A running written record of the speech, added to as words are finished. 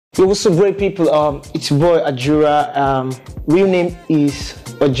Yo, what's up, great people? It's your boy AJURA. Real name is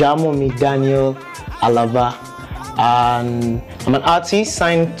Ojamomi Daniel Alaba, and I'm an artist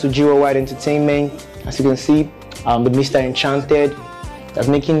signed to GWorldwide Entertainment. As you can see, with Mr. Enchanted, that's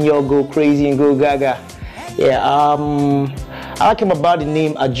making y'all go crazy and go gaga. Yeah, I came about the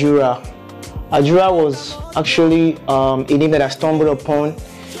name AJURA. AJURA was actually a name that I stumbled upon,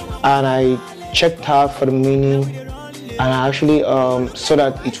 and I checked out for the meaning. And I actually saw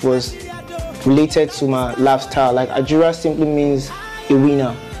that it was related to my lifestyle. Like AJURA simply means a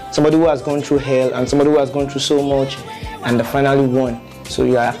winner, somebody who has gone through hell and somebody who has gone through so much and they finally won. So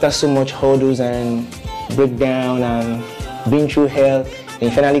yeah, after so much hurdles and breakdown and being through hell, they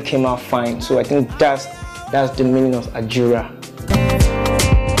finally came out fine. So I think that's the meaning of AJURA.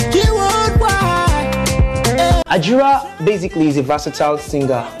 AJURA basically is a versatile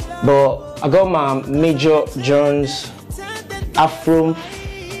singer, but I got my major genres: Afro,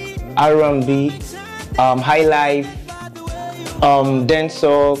 R&B, high life,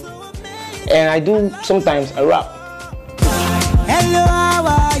 dancehall, and I do sometimes a rap. Hello, how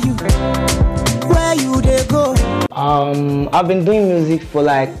are you? Where you dey go? I've been doing music for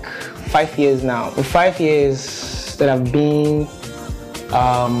like 5 years now. For 5 years that I've been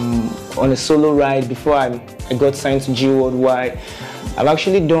on a solo ride before I got signed to GWorldwide. I've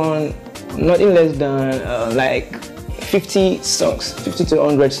actually done nothing less than like 50 songs, 50 to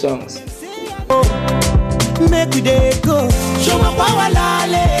 100 songs.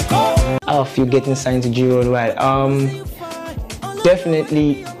 How feel getting signed to GWorldwide?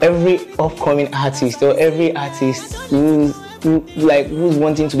 Definitely every upcoming artist or every artist who's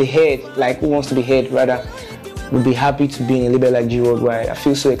wanting to be heard, who wants to be heard rather, would be happy to be in a label like GWorldwide. I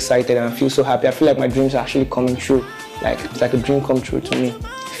feel so excited and I feel so happy. I feel like my dreams are actually coming true. It's like a dream come true to me.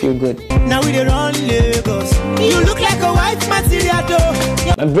 I feel good. Now we run Lagos. You look like a white material though.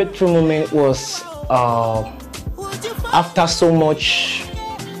 My breakthrough moment was after so much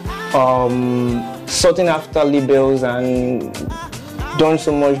sorting after labels and done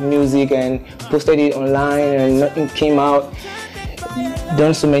so much music and posted it online and nothing came out.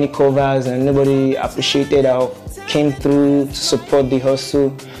 Done so many covers and nobody appreciated or came through to support the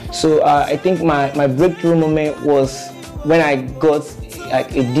hustle. So I think my breakthrough moment was when I got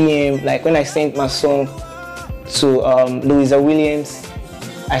like a DM, like when I sent my song to Louisa Williams.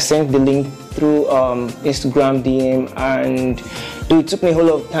 I sent the link through Instagram DM, and it took me a whole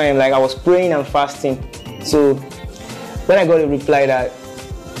lot of time. Like I was praying and fasting. So when I got a reply that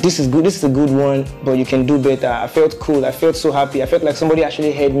this is good, this is a good one, but you can do better, I felt cool. I felt so happy. I felt like somebody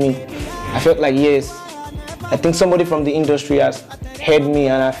actually heard me. I felt like, yes, I think somebody from the industry has heard me,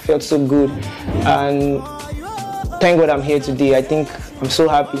 and I felt so good. And thank God I'm here today. I think I'm so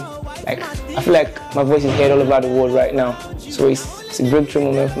happy. Like I feel like my voice is heard all over the world right now. So it's a breakthrough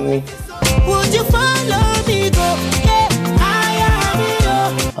moment for me. Would you follow me, go?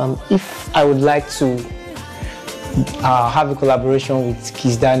 If I would like to have a collaboration with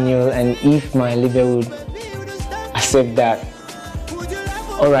Kiss Daniel, and if my label would accept that.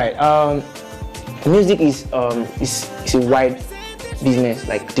 Alright, music is a wide business.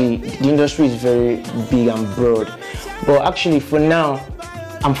 Like the industry is very big and broad. But actually for now,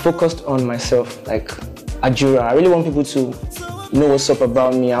 I'm focused on myself, like AJURA. I really want people to know what's up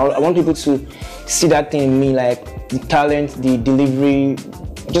about me. I want people to see that thing in me, like the talent, the delivery.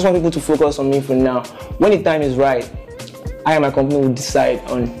 I just want people to focus on me for now. When the time is right, I and my company will decide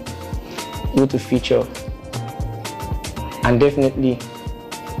on who to feature. And definitely,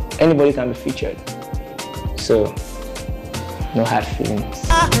 anybody can be featured. So, no hard feelings.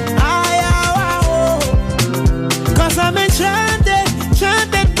 Cause I'm enchanted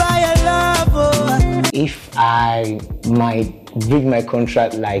by your love. If I might break my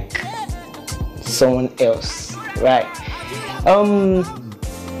contract like someone else, right?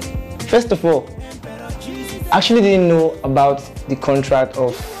 First of all, I actually didn't know about the contract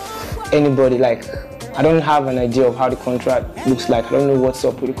of anybody. Like, I don't have an idea of how the contract looks like. I don't know what's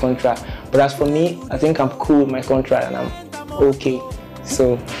up with the contract. But as for me, I think I'm cool with my contract and I'm okay.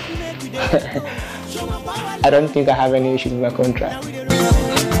 So, I don't think I have any issues with my contract.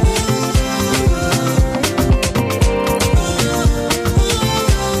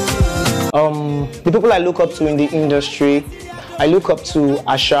 The people I look up to in the industry, I look up to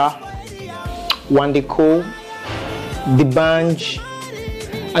Asha, Wande Cole, The Banj,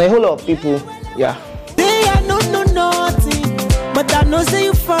 and a whole lot of people, yeah. Nothing, but I know say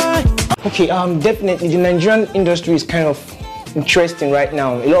you fine. Okay, definitely the Nigerian industry is kind of interesting right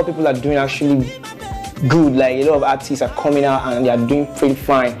now. A lot of people are doing actually good. Like a lot of artists are coming out and they are doing pretty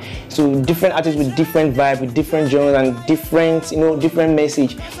fine. So different artists with different vibe, with different genres and different, different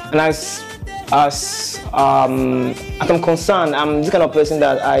message. And as I'm concerned, I'm this kind of person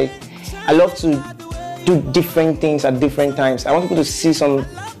that I love to do different things at different times. I want people to see some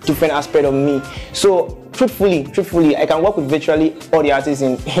different aspect of me. So truthfully, I can work with virtually all the artists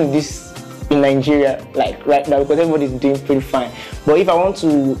in Nigeria, like right now, because everybody's doing pretty fine. But if I want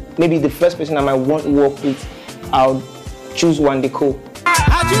to, maybe the first person I might want to work with, I'll choose one Deco.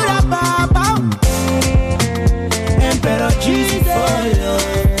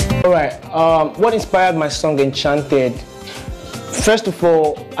 Alright, what inspired my song Enchanted? First of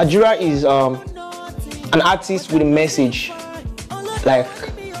all, AJURA is an artist with a message. Like,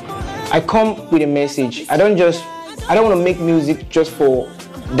 I come with a message. I don't want to make music just for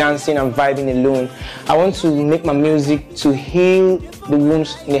dancing and vibing alone. I want to make my music to heal the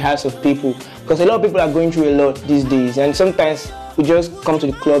wounds in the hearts of people, because a lot of people are going through a lot these days, and sometimes we just come to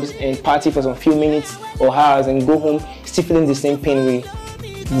the clubs and party for some few minutes or hours and go home still feeling the same pain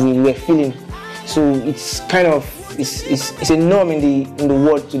we were feeling. So it's kind of it's a norm in the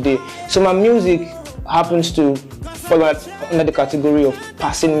world today. So my music happens to fall under the category of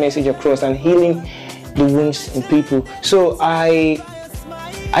passing message across and healing the wounds in people. So I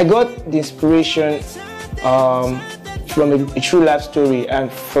got the inspiration from a true life story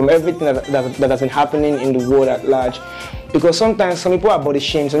and from everything that has been happening in the world at large. Because sometimes some people are body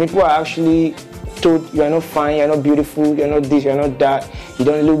shamed, some people are actually told you are not fine, you are not beautiful, you are not this, you are not that, you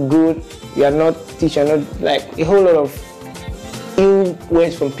don't look good, you are not this, you are not, like a whole lot of ill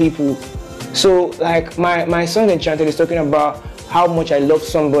words from people. So like my song Enchanted is talking about how much I love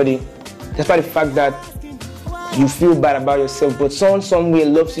somebody, despite the fact that you feel bad about yourself, but someone somewhere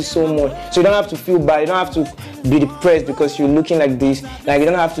loves you so much. So you don't have to feel bad, you don't have to be depressed because you're looking like this. Like you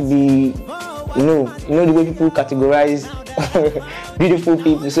don't have to be, you know the way people categorize beautiful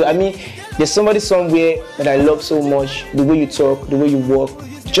people. So I mean, there's somebody somewhere that I love so much, the way you talk, the way you walk,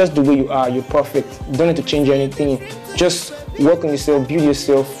 just the way you are, you're perfect. You don't need to change anything. Just work on yourself, build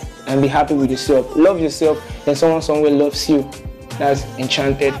yourself, and be happy with yourself. Love yourself, then someone somewhere loves you. That's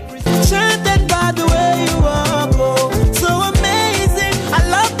Enchanted. Enchanted by the way you are, oh, so amazing. I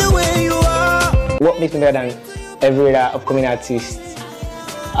love the way you are. What makes me better than every other upcoming artist?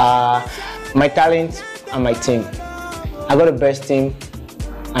 My talent and my team. I got the best team,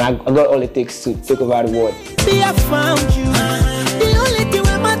 and I got all it takes to take over the world. I found you. The only thing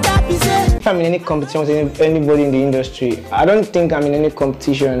with my tap is it. If I'm in any competition with anybody in the industry, I don't think I'm in any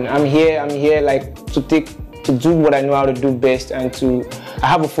competition. I'm here like to do what I know how to do best, and I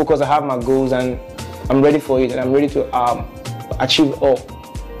have a focus, I have my goals, and I'm ready for it, and I'm ready to achieve all.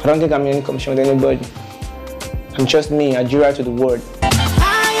 I don't think I'm in any competition with anybody. I'm just me, AJURA to the world.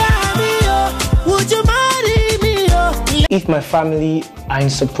 Would you marry me? If my family are in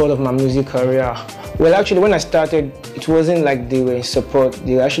support of my music career, well, actually, when I started, it wasn't like they were in support.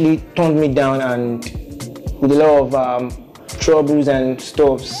 They actually toned me down, and with a lot of troubles and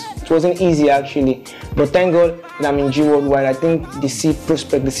stuffs. It wasn't easy actually, but thank God that I'm in GWorldwide. I think they see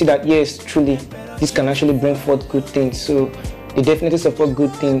prospect, they see that yes, truly, this can actually bring forth good things. So they definitely support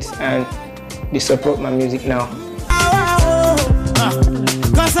good things, and they support my music now.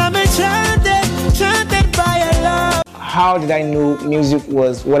 Cause I'm enchanted by your love. How did I know music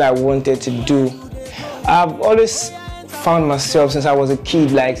was what I wanted to do? I've always found myself since I was a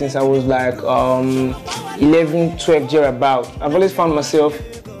kid, like since I was like 11, 12 years about. I've always found myself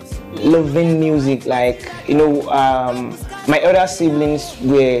loving music. Like, my other siblings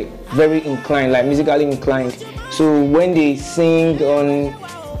were very inclined, like musically inclined. So when they sing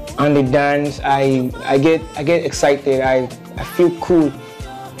on the dance, I get excited. I feel cool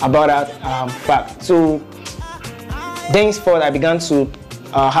about that fact. So thenceforth, I began to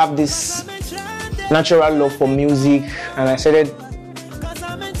have this natural love for music, and I started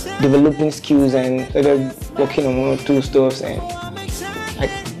developing skills and started working on one or two stuff. And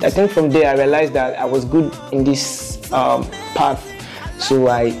I think from there I realized that I was good in this path, so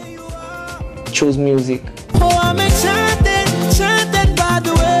I chose music. Oh, I'm enchanted by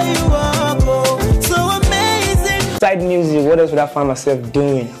the way you are, oh, so amazing. Besides music, what else would I find myself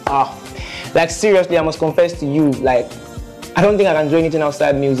doing? Like seriously, I must confess to you, like I don't think I can do anything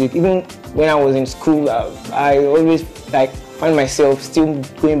outside music. Even when I was in school, I always find myself still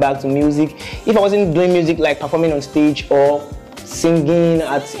going back to music. If I wasn't doing music like performing on stage or singing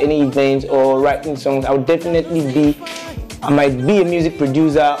at any event or writing songs, I would definitely I might be a music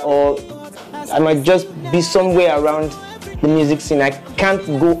producer, or I might just be somewhere around the music scene. I can't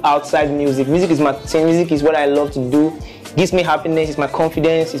go outside music. Music is my thing. Music is what I love to do. gives me happiness, it's my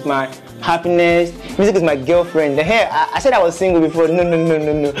confidence, it's my happiness. Music is my girlfriend. I said I was single before. No.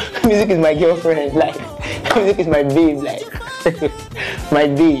 Music is my girlfriend. Like, music is my babe. Like, my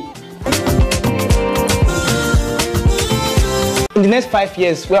babe. In the next 5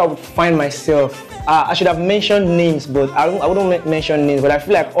 years, where I would find myself, I should have mentioned names, but I wouldn't mention names. But I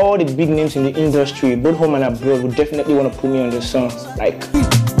feel like all the big names in the industry, both home and abroad, would definitely want to put me on the songs. Like,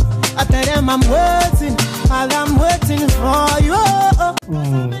 I tell them I'm waiting for you.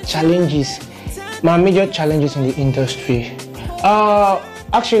 Challenges. My major challenges in the industry.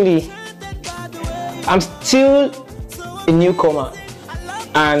 Actually, I'm still a newcomer,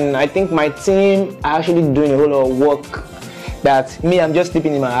 and I think my team are actually doing a whole lot of work. That me, I'm just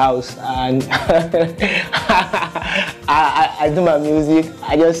sleeping in my house, and I do my music.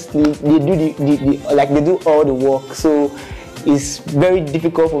 I just sleep. They do all the work. So it's very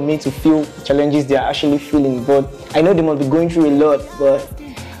difficult for me to feel challenges they are actually feeling. But I know they must be going through a lot. But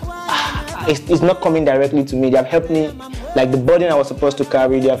it's not coming directly to me. They have helped me. Like the burden I was supposed to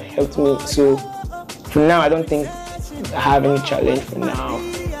carry, they have helped me. So for now, I don't think I have any challenge for now.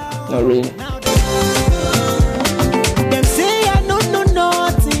 Not really.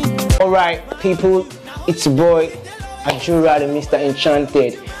 Alright, people, it's your boy AJURA, the Mr.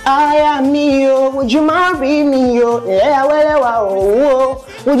 Enchanted. I am me, yo. Would you marry me, yo? Yeah, well,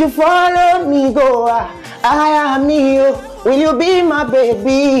 would you follow me, go? I am me, yo. Will you be my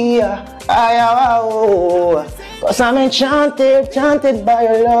baby? I am, cause I'm enchanted by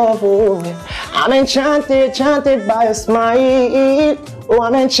your love. Oh. I'm enchanted by your smile. Oh,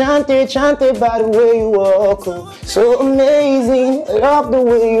 I'm enchanted by the way you walk. Oh, so amazing, I love the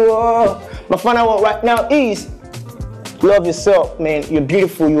way you are. My final word right now is love yourself, man. You're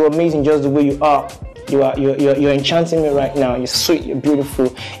beautiful, you're amazing just the way you are. You're enchanting me right now. You're sweet, you're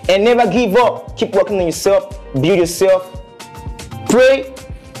beautiful. And never give up. Keep working on yourself, build yourself, pray,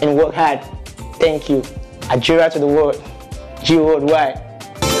 and work hard. Thank you. AJURA to the world. GWorldwide.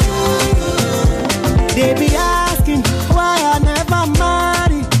 They be asking why I never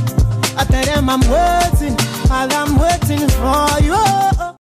marry. I tell them I'm waiting